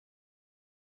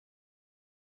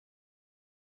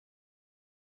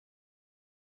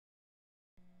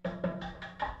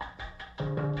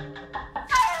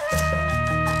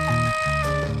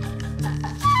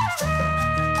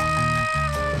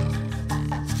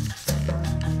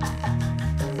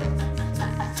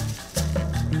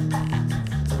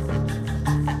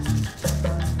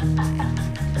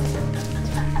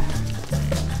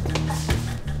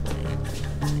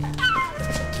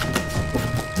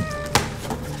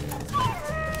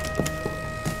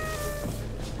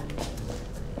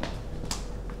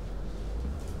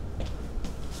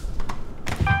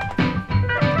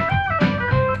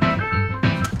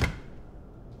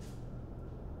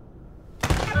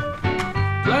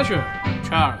pleasure,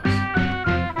 Charles.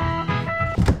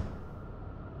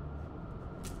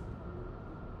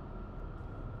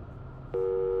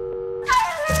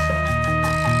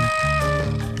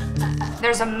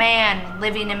 There's a man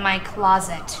living in my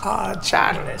closet.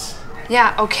 Charles.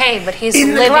 Yeah, okay, but he's In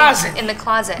the living closet. in the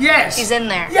closet. Yes. He's in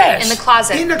there. Yes. In the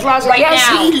closet. In the closet. Right yes,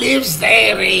 now. he lives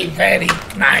very, very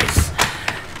nice.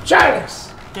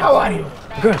 Charles, how are you?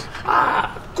 Good.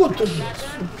 Good to be.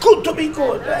 Good to be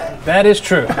good. That is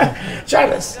true.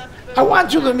 Charles, I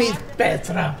want you to meet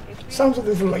Petra. Sounds a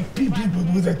little like people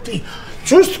with a T.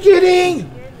 Just kidding.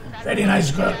 Very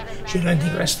nice girl. She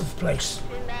renting the rest of the place.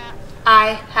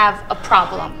 I have a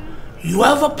problem. You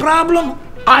have a problem?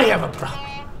 I have a problem.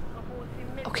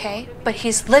 Okay, but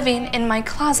he's living in my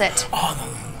closet. Oh,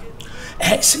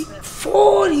 no. See,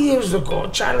 4 years ago,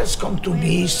 Charles come to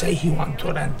me, say he want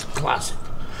to rent a closet.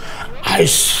 I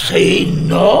say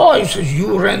no. I say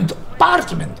you rent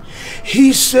apartment.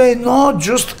 He say no,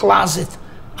 just closet.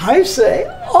 I say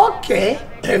okay.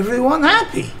 Everyone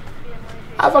happy.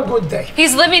 Have a good day.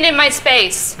 He's living in my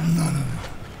space. No.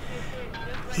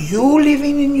 You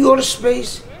living in your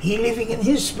space. He living in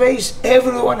his space.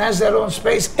 Everyone has their own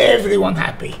space. Everyone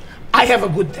happy. I have a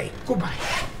good day. Goodbye.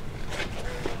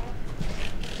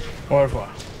 Au revoir.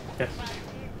 Yes.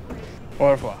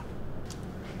 Au revoir.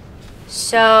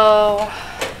 So,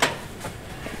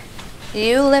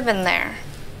 you live in there.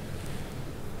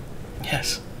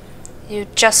 Yes. You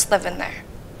just live in there.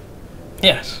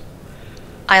 Yes.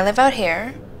 I live out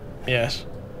here. Yes.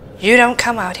 You don't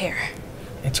come out here.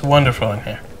 It's wonderful in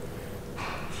here.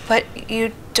 But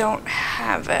you don't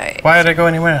have a... Why would I go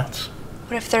anywhere else?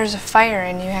 What if there's a fire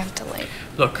and you have to, like...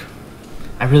 Look,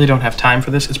 I really don't have time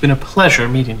for this. It's been a pleasure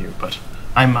meeting you, but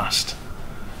I must.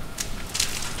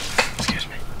 Excuse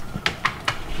me.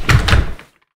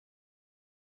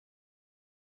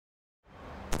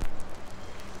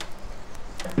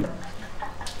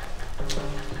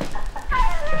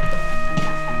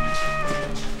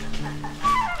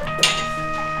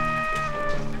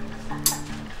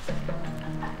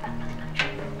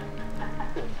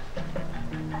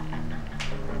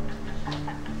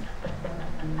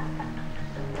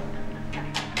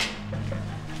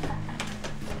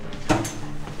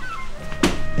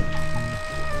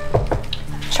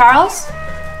 Charles?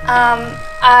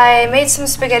 I made some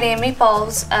spaghetti and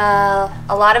meatballs,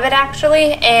 a lot of it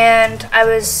actually, and I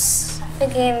was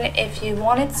thinking if you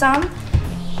wanted some.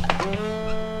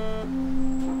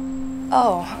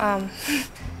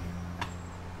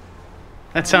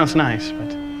 That sounds nice,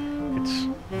 but it's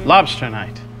lobster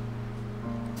night.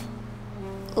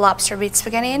 Lobster beats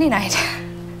spaghetti any night.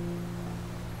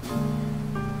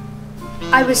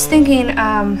 I was thinking,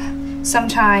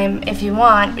 sometime, if you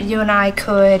want, you and I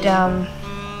could,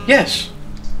 Yes,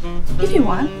 if you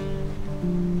want.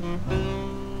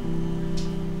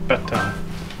 but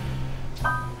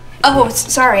Oh,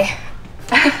 sorry.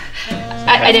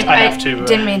 I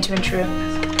didn't mean to intrude.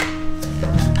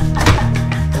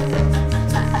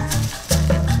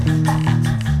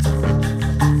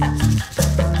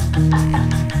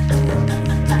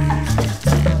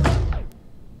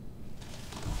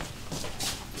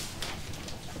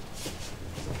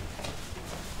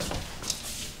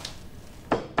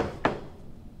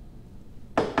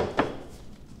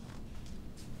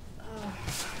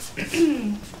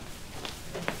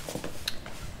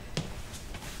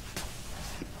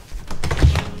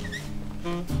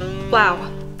 Wow.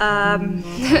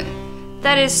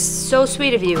 That is so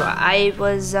sweet of you. I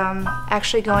was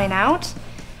actually going out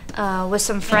with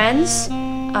some friends,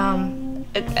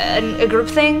 a group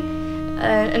thing,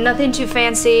 nothing too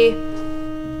fancy,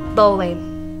 bowling.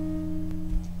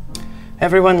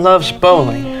 everyone loves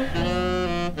bowling.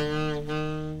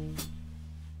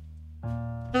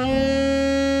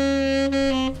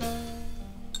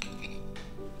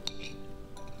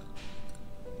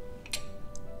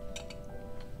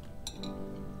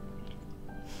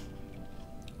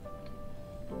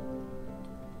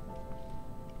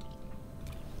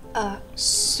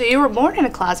 So you were born in a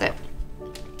closet?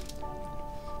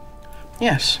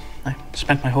 Yes, I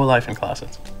spent my whole life in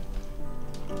closets.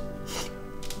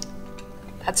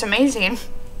 That's amazing.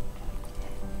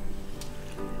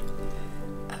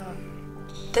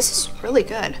 This is really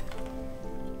good.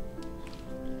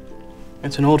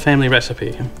 It's an old family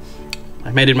recipe. I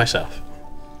made it myself.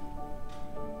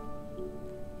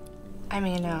 I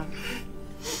mean,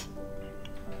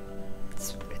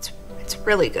 it's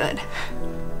really good.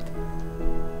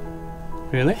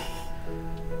 Really?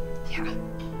 Yeah.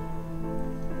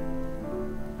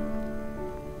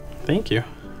 Thank you.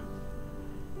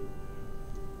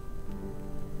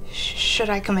 Should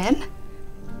I come in?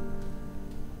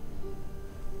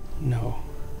 No.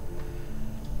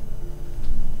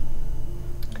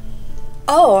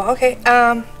 Oh, okay.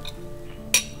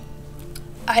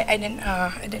 I didn't.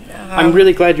 I'm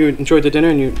really glad you enjoyed the dinner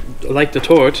and you liked the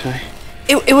tort.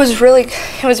 It was really good.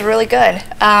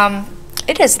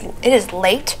 It is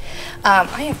late. I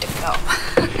have to go.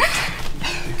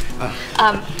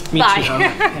 Me bye. too.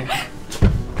 Okay.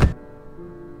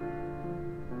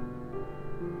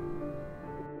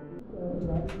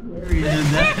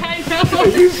 Are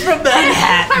you from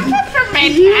Manhattan? I'm not from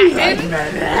Manhattan.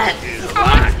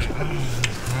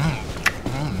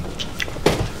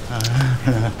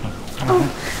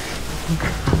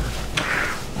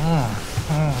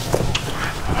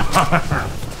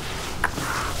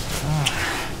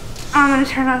 I'm gonna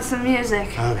turn on some music.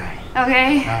 Okay.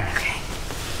 Okay? Alright. Okay.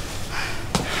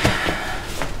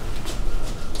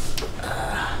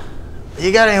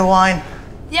 You got any wine?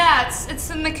 Yeah, it's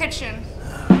in the kitchen.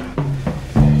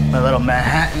 My little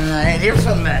Manhattan. You're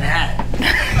from Manhattan.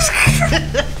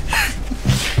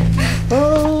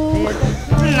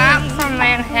 I'm not from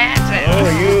Manhattan.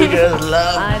 Oh, you just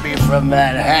love to be from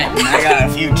Manhattan. I got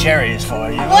a few cherries for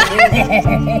you.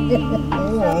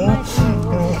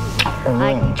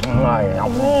 And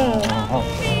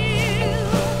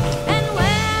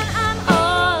when I'm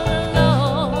all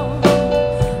alone,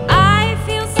 I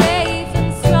feel safe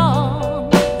and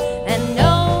strong, and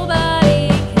nobody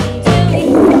can do me.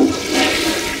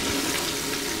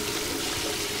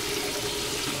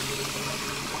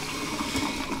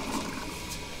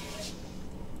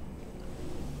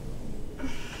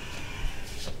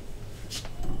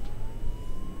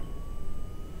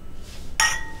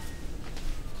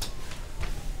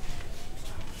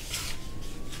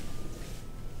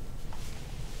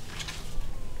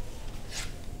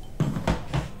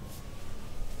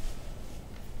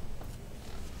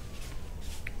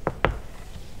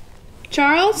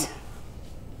 Charles?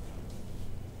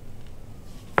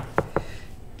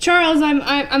 Charles, I'm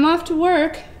off to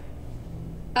work.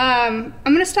 I'm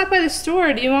gonna stop by the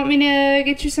store. Do you want me to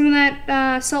get you some of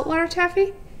that saltwater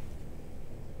taffy?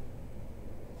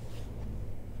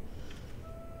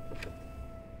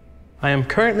 I am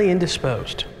currently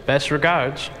indisposed. Best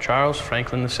regards, Charles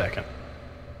Franklin II.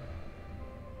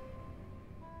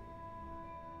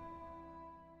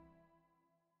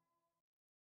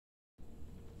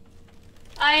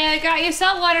 I got you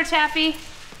saltwater taffy.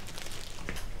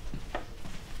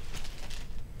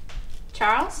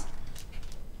 Charles?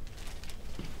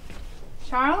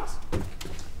 Charles?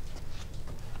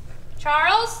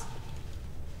 Charles?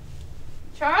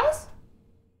 Charles?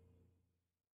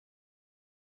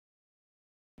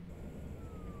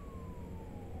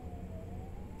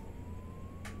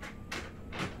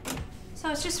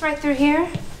 So it's just right through here?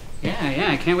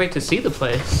 Yeah, I can't wait to see the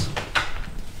place.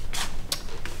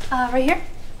 Right here?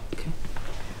 Okay.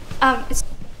 It's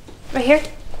right here.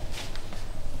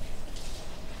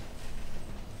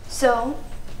 So,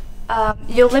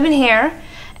 you'll live in here,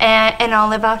 and I'll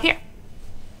live out here.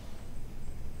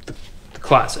 The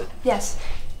closet. Yes.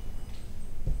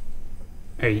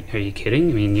 Are you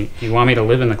kidding? I mean, you want me to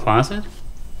live in the closet?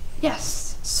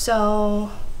 Yes.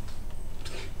 So,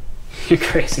 You're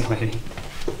crazy, lady.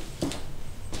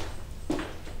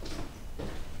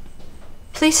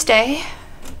 please stay.